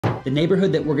The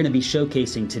neighborhood that we're going to be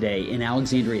showcasing today in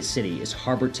Alexandria City is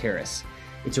Harbor Terrace.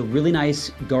 It's a really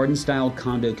nice garden-style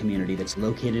condo community that's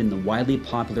located in the widely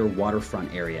popular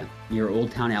waterfront area near Old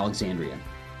Town Alexandria,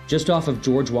 just off of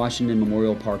George Washington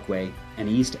Memorial Parkway and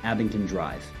East Abington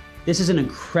Drive. This is an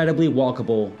incredibly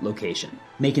walkable location,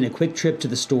 making a quick trip to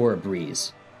the store a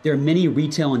breeze. There are many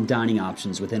retail and dining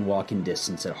options within walking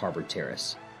distance at Harbor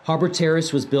Terrace. Harbor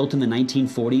Terrace was built in the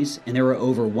 1940s, and there are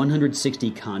over 160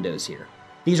 condos here.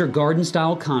 These are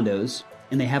garden-style condos,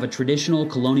 and they have a traditional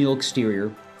colonial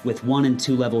exterior with 1 and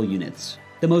 2 level units.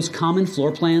 The most common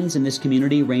floor plans in this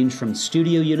community range from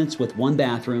studio units with 1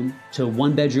 bathroom to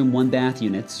 1 bedroom, 1 bath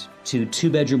units to 2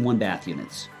 bedroom, 1 bath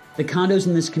units. The condos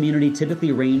in this community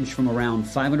typically range from around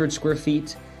 500 square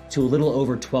feet to a little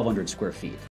over 1,200 square feet.